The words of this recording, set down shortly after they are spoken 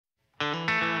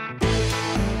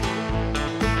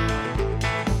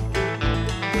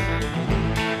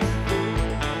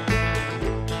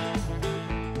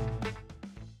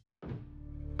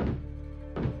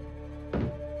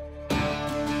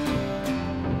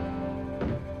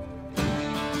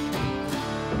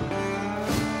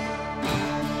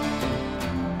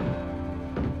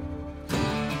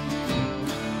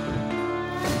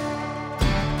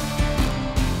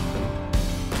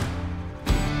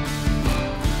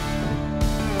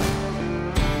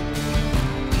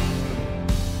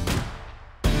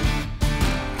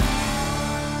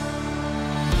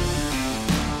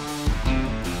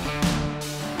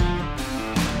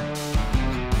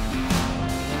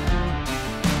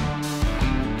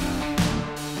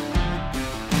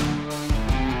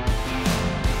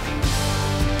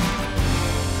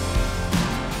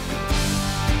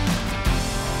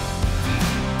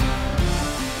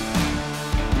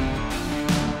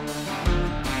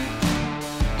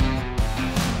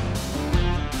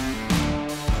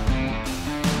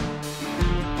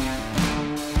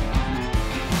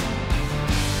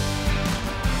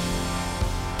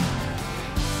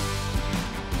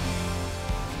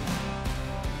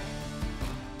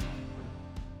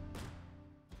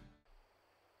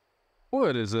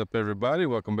What is up, everybody?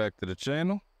 Welcome back to the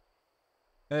channel.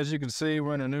 As you can see,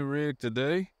 we're in a new rig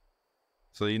today.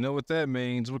 So you know what that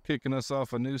means. We're kicking us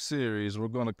off a new series. We're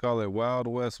going to call it Wild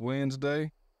West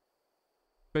Wednesday.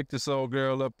 Picked this old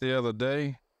girl up the other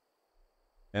day,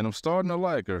 and I'm starting to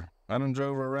like her. I done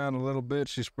drove her around a little bit.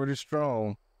 She's pretty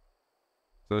strong.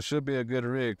 So it should be a good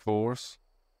rig for us.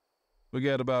 We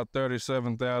got about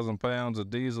 37,000 pounds of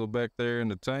diesel back there in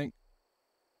the tank.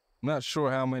 I'm not sure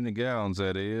how many gallons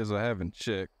that is. I haven't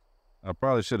checked. I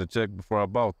probably should have checked before I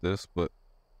bought this, but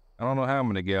I don't know how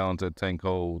many gallons that tank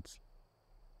holds.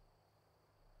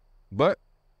 But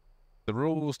the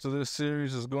rules to this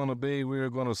series is going to be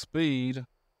we're going to speed,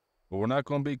 but we're not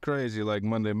going to be crazy like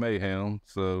Monday Mayhem.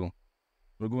 So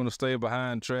we're going to stay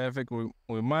behind traffic. We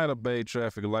might obey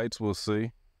traffic lights. We'll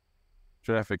see.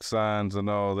 Traffic signs and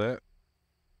all that.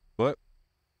 But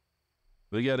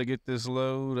we got to get this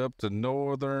load up to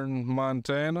northern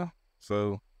Montana,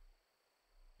 so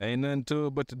ain't nothing to it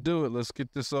but to do it. Let's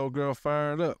get this old girl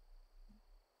fired up.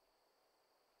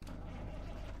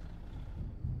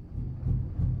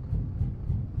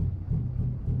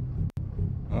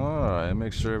 All right,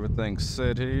 make sure everything's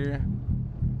set here.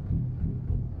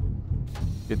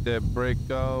 Get that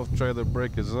brake off, trailer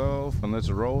brake is off, and let's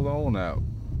roll on out.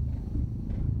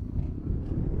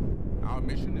 Our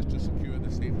mission is to secure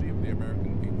the safety of the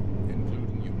American people,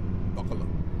 including you. Buckle up.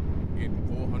 In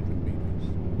 400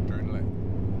 meters. Turn left.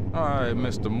 All right,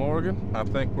 Mr. Morgan, I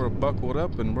think we're buckled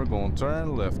up and we're gonna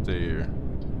turn left here.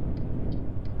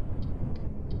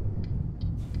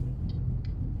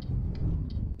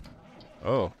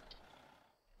 Oh.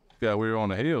 God, we were on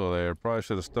the hill there. Probably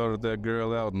should have started that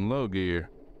girl out in low gear.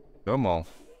 Come on.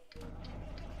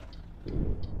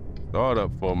 Start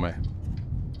up for me.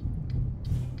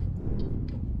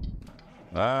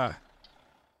 Ah.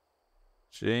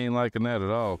 She ain't liking that at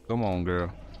all. Come on,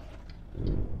 girl.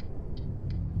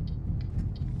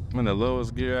 I'm in the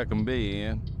lowest gear I can be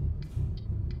in.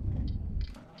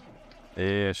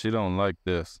 Yeah, she don't like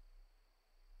this.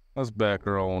 Let's back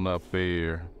her on up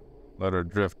here. Let her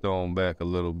drift on back a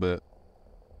little bit.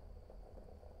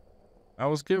 I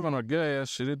was giving her gas.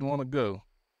 She didn't want to go.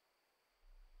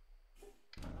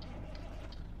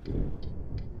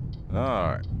 All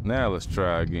right, now let's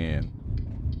try again.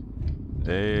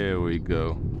 There we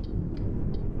go.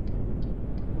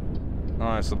 All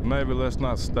right, so maybe let's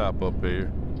not stop up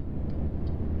here.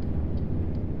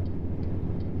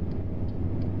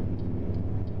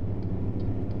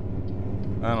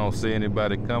 I don't see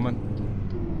anybody coming.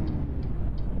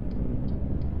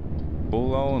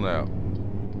 Pull on out.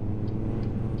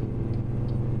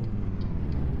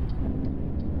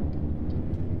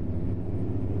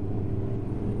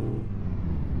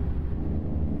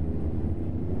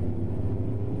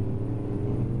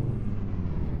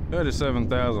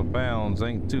 £37,000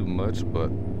 ain't too much, but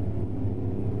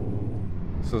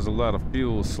there's a lot of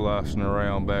fuel sloshing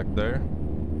around back there.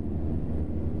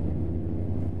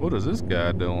 What is this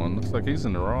guy doing? Looks like he's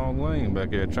in the wrong lane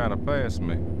back here trying to pass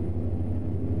me.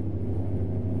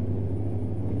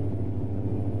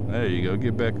 There you go,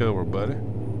 get back over, buddy.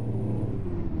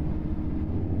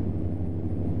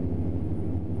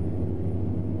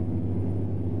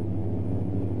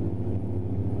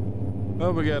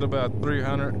 Well, we got about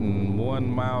 301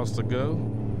 miles to go.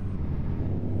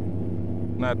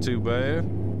 Not too bad.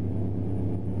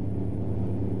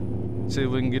 See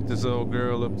if we can get this old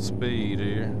girl up to speed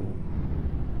here.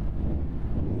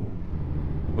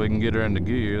 We can get her into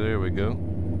gear, there we go.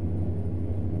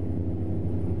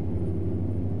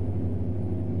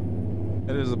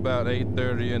 It is about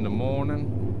 8:30 in the morning.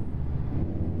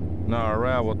 And our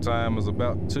arrival time is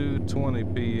about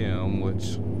 2:20 p.m.,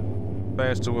 which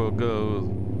faster we'll go,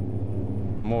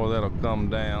 the more that'll come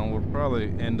down. We'll probably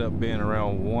end up being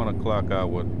around 1 o'clock, I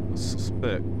would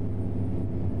suspect.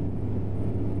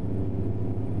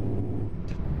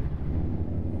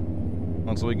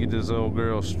 Once we get this old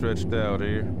girl stretched out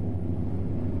here.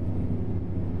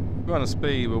 We're gonna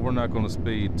speed, but we're not gonna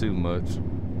speed too much.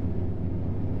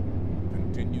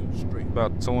 Continue straight.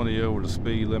 About 20 over the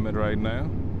speed limit right now.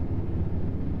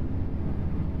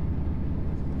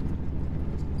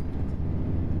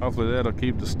 Hopefully that'll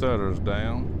keep the stutters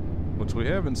down, which we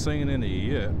haven't seen any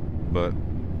yet, but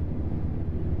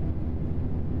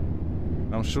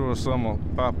I'm sure some will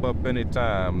pop up any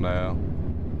time now.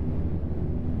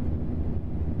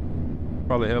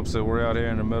 Probably helps that we're out here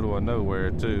in the middle of nowhere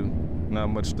too. Not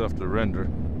much stuff to render.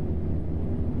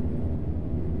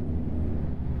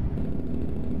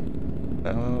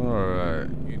 All right.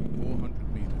 In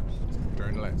 400 meters.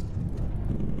 Turn left.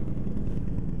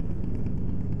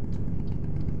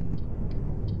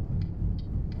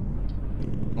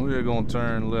 We're gonna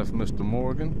turn left, Mr.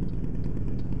 Morgan.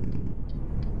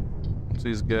 Once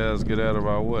these guys get out of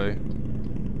our way.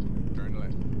 Turn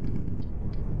left.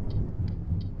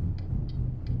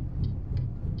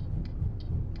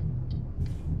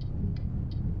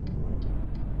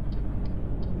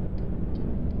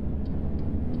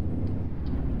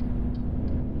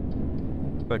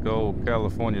 Like an old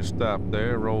California stop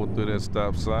there, rolled through that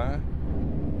stop sign.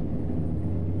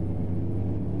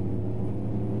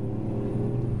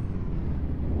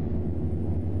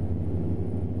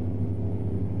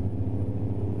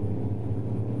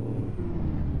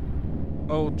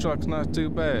 Old truck's not too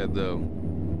bad though.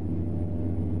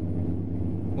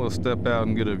 We'll step out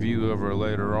and get a view of her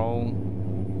later on.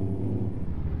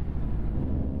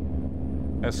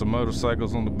 Has some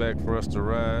motorcycles on the back for us to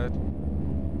ride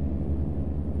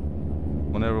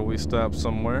whenever we stop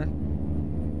somewhere.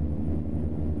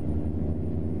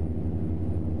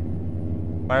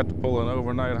 I had to pull an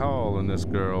overnight haul in this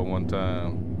girl one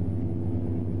time.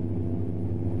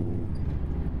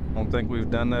 Don't think we've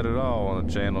done that at all on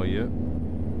the channel yet.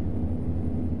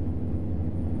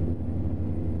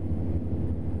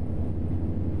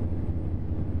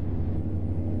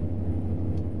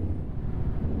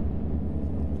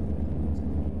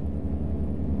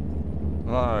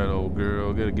 Alright, old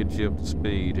girl, gotta get you up to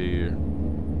speed here.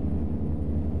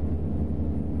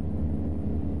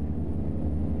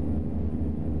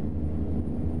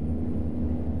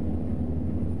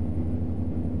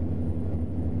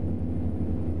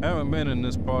 Haven't been in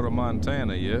this part of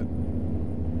Montana yet.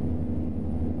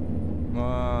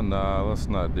 Nah, let's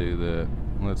not do that.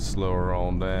 Let's slow her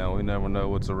on down. We never know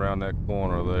what's around that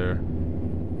corner there.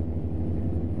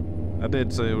 I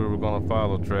did say we were gonna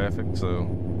follow traffic, so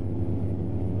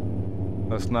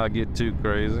let's not get too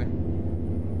crazy.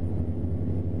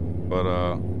 But,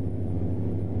 I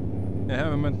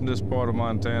haven't been to this part of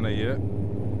Montana yet.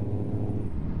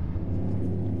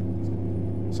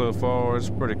 So far, it's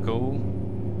pretty cool.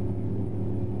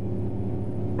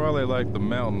 Probably like the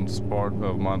mountains part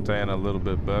of Montana a little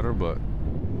bit better, but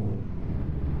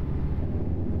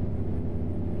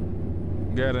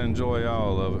gotta enjoy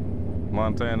all of it.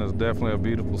 Montana's definitely a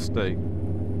beautiful state.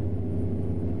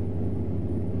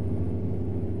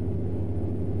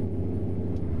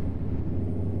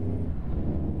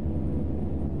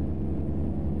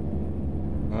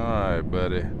 Alright,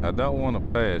 buddy. I don't want to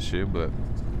pass you, but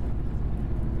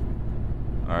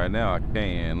alright, now I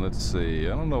can. Let's see. I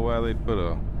don't know why they'd put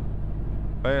a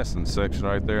passing section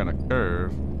right there in a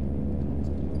curve.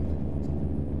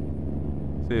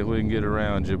 See if we can get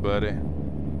around you, buddy.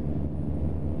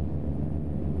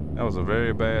 That was a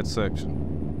very bad section.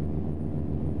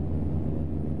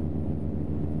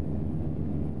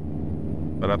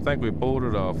 But I think we pulled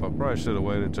it off. I probably should have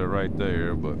waited till right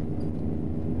there, but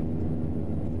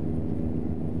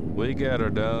we got her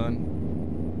done.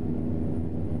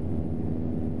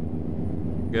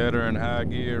 Got her in high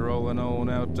gear rolling on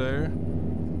out there.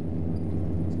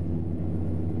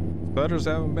 Sputters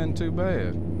haven't been too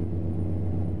bad.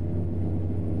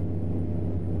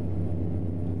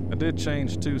 I did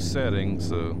change 2 settings,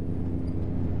 so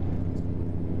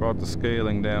brought the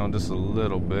scaling down just a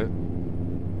little bit.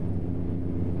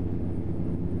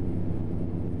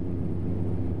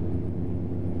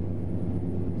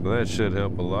 So that should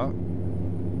help a lot.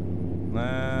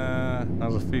 Nah,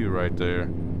 there's a few right there.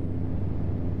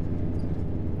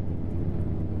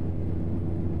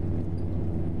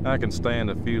 I can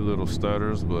stand a few little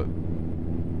stutters, but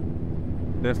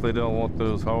definitely don't want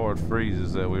those hard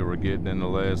freezes that we were getting in the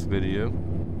last video.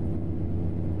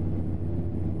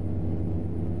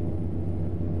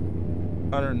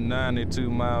 $192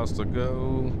 miles to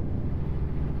go.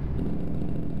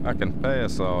 I can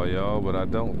pass all y'all, but I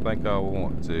don't think I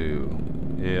want to.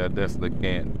 Yeah, I definitely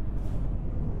can't.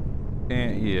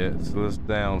 Can't yet, so let's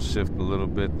downshift a little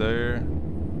bit there.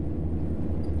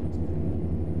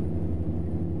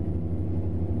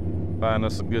 Find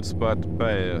us a good spot to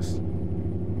pass.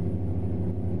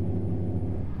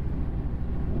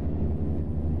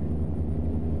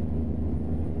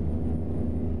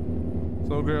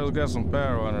 So girl's got some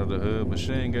power under the hood, but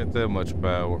she ain't got that much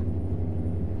power.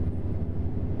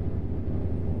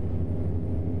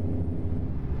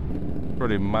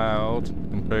 Pretty mild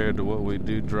compared to what we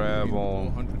do drive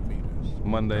on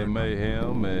Monday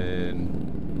Mayhem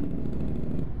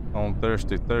and on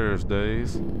Thirsty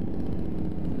Thursdays.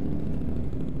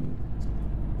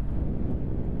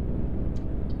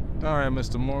 All right,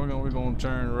 Mr. Morgan, we're gonna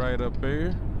turn right up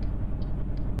here.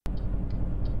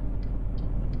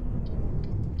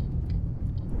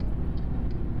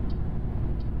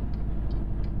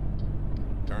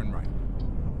 Turn right.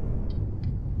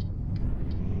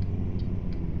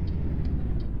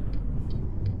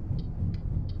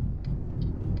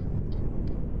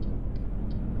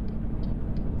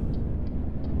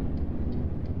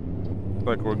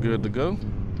 like we're good to go.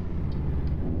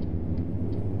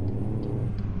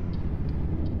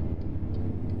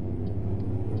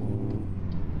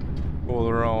 Pull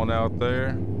her on out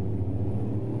there.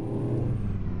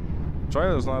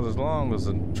 Trailer's not as long as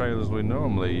the trailers we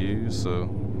normally use, so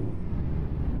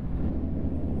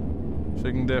she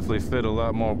can definitely fit a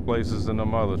lot more places than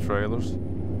them other trailers.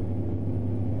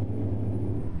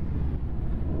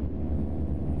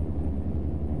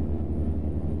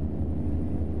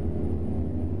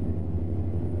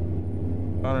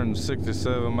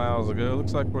 $167 miles ago.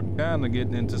 Looks like we're kind of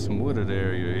getting into some wooded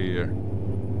area here.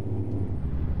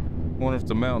 Wonder if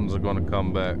the mountains are going to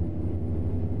come back.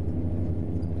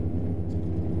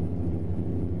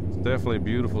 Definitely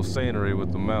beautiful scenery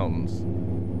with the mountains.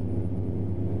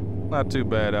 Not too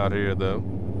bad out here though.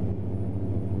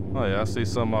 Oh yeah, I see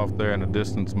some off there in the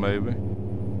distance maybe.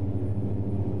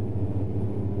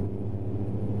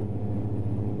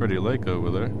 Pretty lake over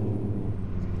there.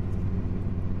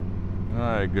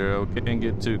 Alright girl, can't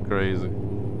get too crazy.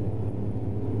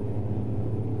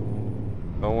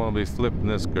 Don't want to be flipping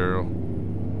this girl.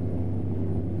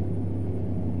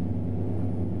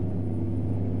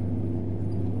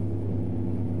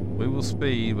 We will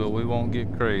speed, but we won't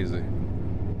get crazy.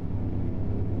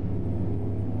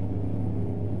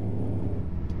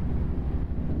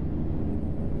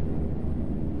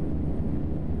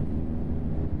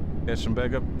 Catching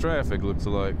back up the traffic, looks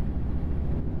like.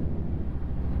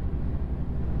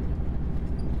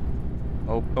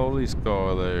 Old police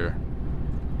car there.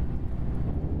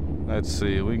 Let's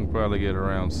see, we can probably get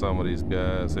around some of these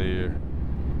guys here.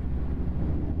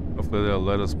 Hopefully they'll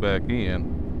let us back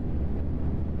in.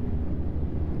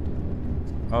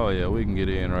 Oh yeah, we can get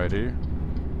in right here.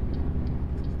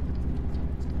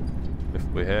 If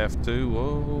we have to.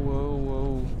 Whoa, whoa,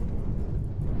 whoa.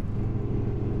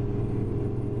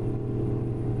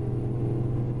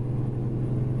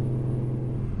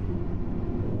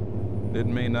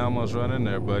 Didn't mean I almost run in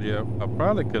there, but yeah, I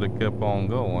probably could have kept on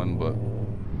going, but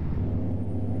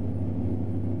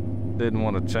didn't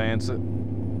want to chance it.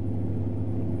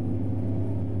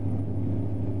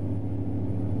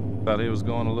 Thought he was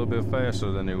going a little bit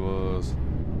faster than he was.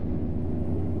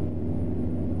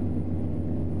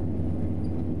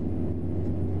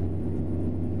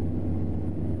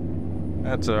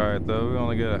 That's alright though, we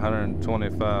only got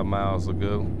 125 miles to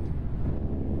go.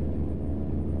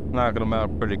 Knocking them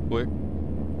out pretty quick.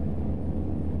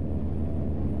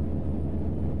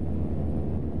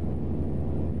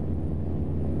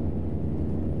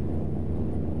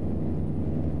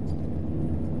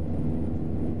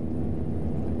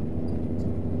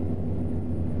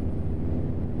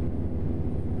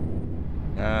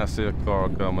 I see a car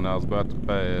coming. I was about to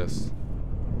pass.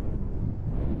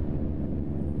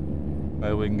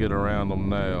 Maybe we can get around them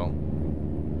now.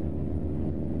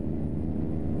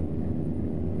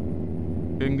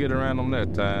 Couldn't get around them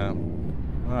that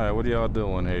time. Alright, what are y'all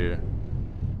doing here?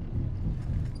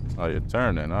 Oh, you're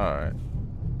turning. Alright.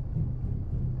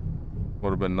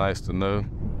 Would have been nice to know.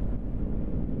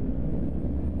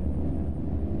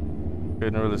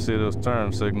 Couldn't really see those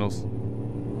turn signals.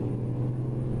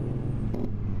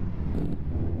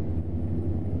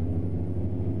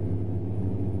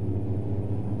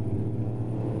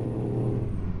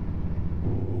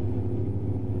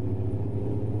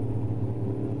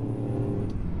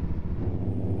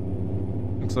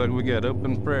 Looks like we got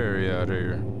open prairie out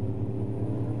here.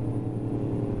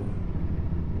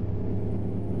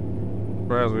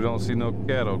 Surprised we don't see no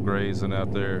cattle grazing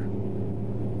out there.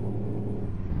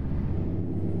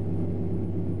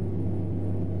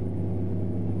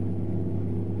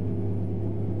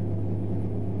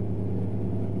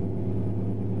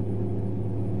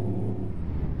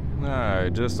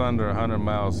 Alright, just under 100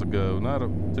 miles to go. Not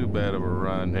too bad of a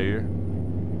run here.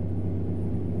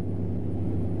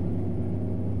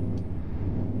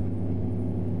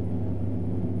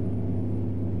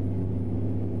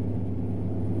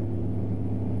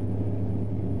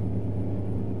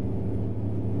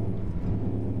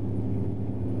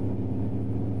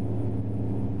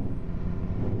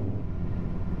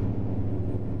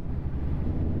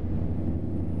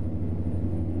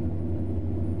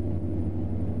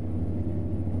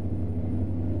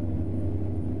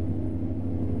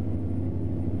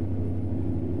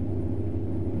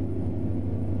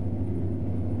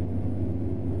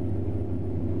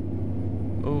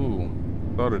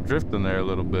 Started drifting there a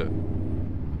little bit.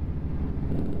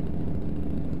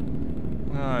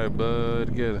 Alright, bud,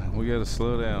 we gotta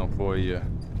slow down for you.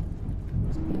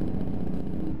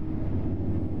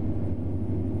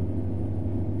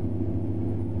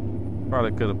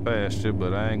 Probably could have passed you,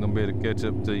 but I ain't gonna be able to catch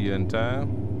up to you in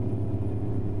time.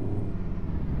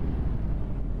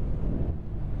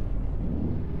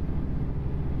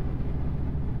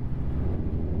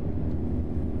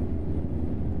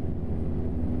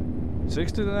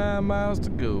 69 miles to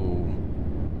go.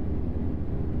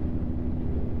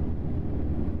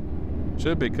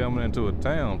 Should be coming into a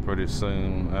town pretty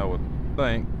soon, I would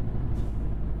think.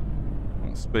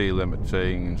 Speed limit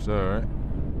changed, alright.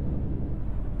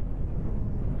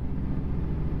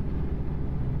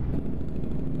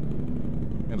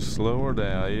 Gotta slow her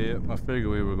down, yeah. I figured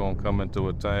we were gonna come into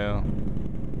a town.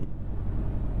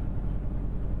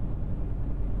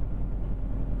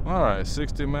 Alright,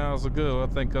 60 miles to go. I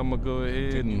think I'm gonna go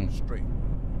ahead and... straight.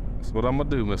 That's what I'm gonna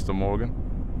do, Mr. Morgan.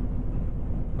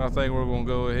 I think we're gonna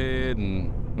go ahead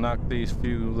and knock these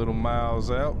few little miles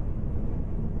out.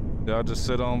 Y'all just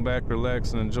sit on back,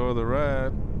 relax, and enjoy the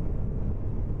ride.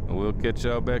 And we'll catch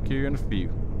y'all back here in a few.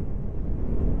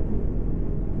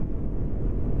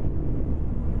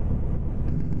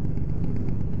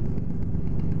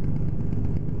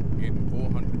 In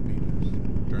 400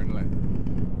 meters, turn left.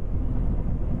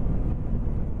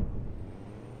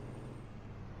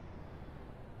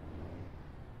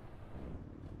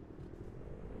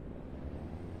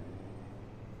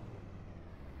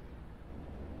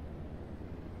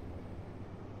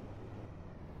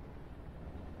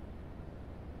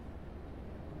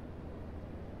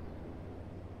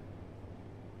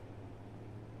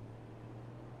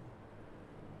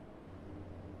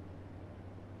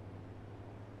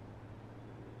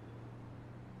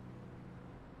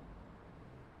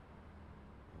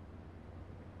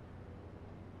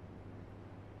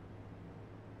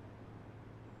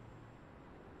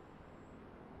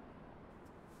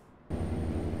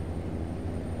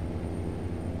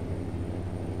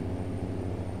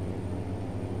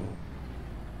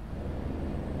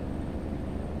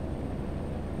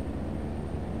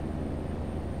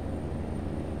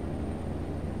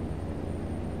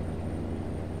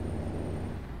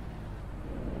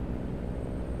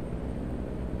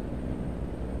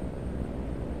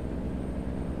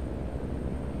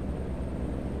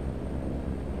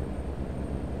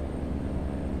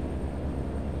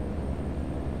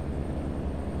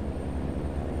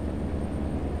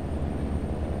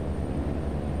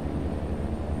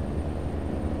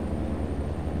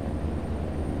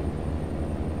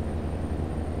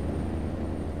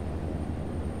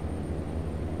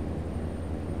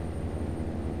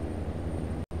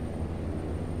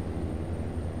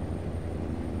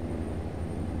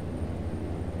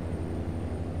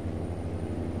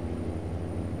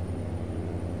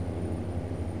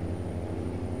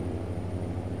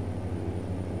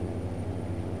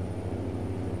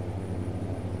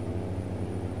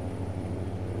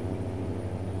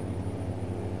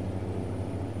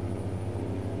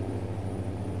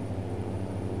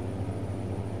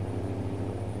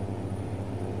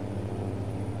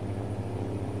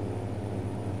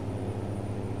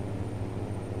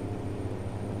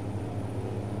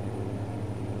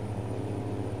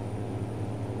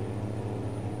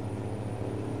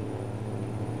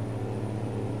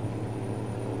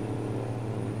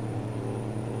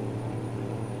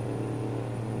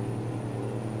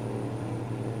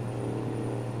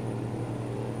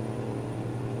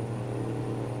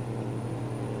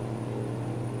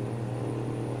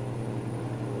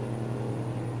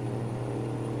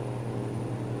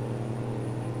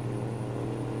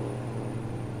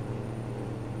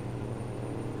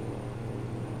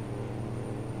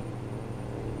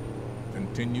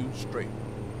 Continue straight.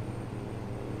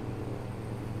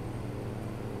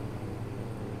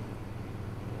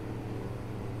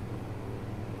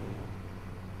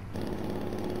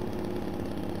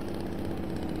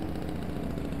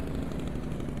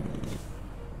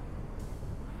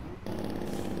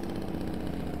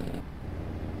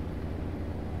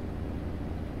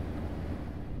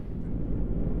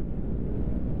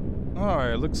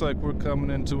 Alright, looks like we're coming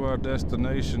into our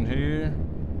destination here.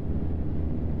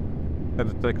 Had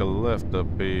to take a left up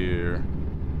here.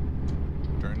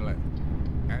 Turn left.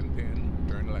 And then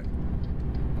turn left.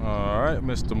 Alright,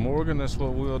 Mr. Morgan, that's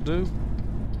what we'll do.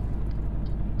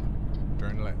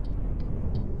 Turn left.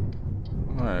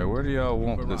 Alright, where do y'all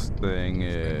want this thing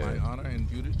It's been at? my honor and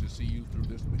duty to see you through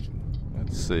this mission.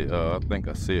 Let's see. I think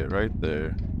I see it right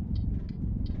there.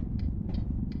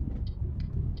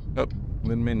 Oh,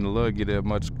 didn't mean to lug you that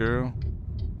much, girl.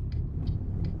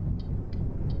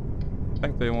 I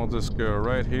think they want this girl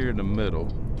right here in the middle.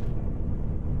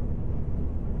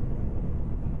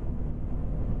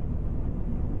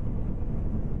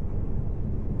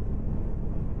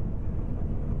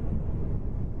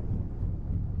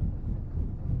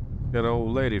 Got an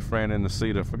old lady friend in the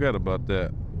seat. I forgot about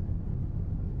that.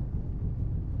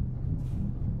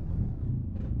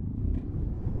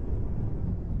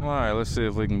 Alright, let's see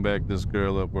if we can back this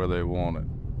girl up where they want it.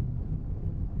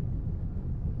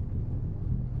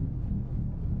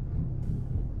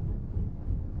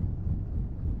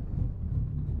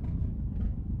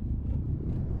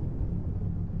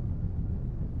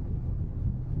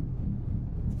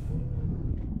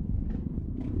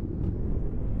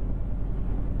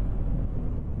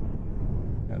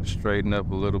 Got to straighten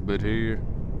up a little bit here.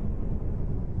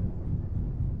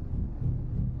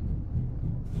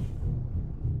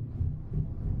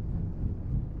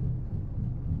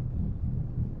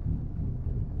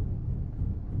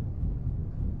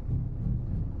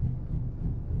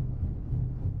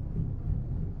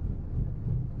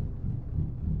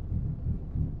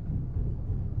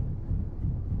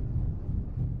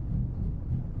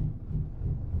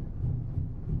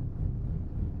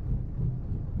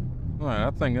 All right,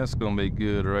 I think that's gonna be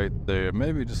good right there.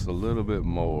 Maybe just a little bit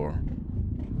more.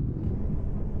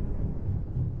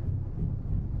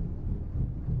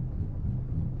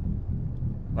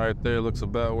 Right there looks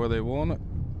about where they want it.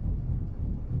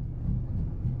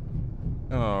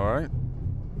 All right.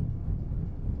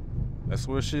 That's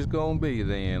where she's gonna be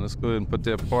then. Let's go ahead and put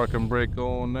that parking brake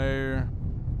on there.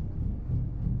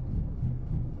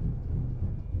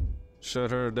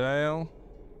 Shut her down.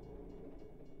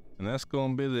 And that's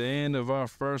gonna be the end of our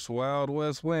first Wild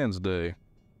West Wednesday.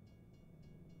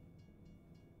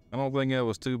 I don't think that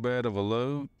was too bad of a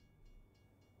load.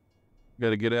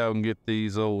 Gotta get out and get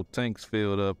these old tanks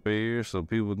filled up here so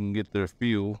people can get their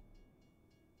fuel.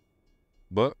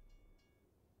 But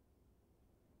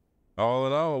all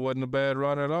in all, it wasn't a bad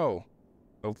run at all.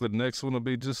 Hopefully the next one will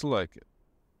be just like it.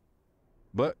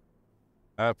 But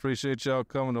I appreciate y'all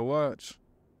coming to watch.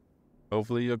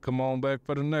 Hopefully you'll come on back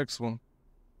for the next one.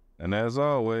 And as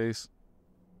always,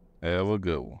 have a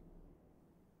good one.